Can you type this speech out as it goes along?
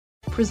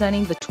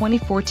Presenting the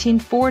 2014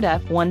 Ford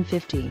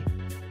F-150.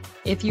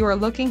 If you are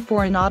looking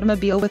for an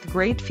automobile with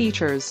great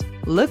features,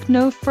 look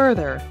no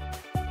further.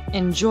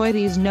 Enjoy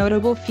these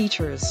notable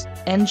features: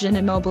 engine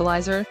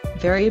immobilizer,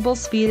 variable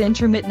speed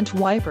intermittent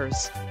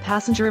wipers,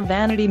 passenger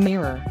vanity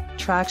mirror,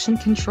 traction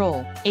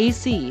control,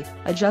 AC,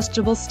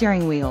 adjustable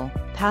steering wheel,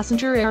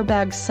 passenger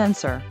airbag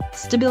sensor,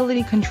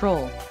 stability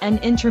control, and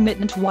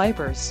intermittent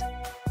wipers.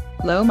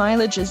 Low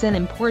mileage is an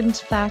important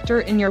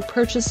factor in your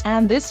purchase,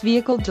 and this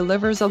vehicle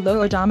delivers a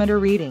low odometer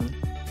reading.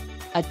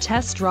 A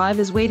test drive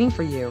is waiting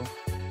for you.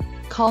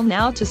 Call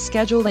now to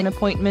schedule an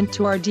appointment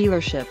to our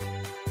dealership.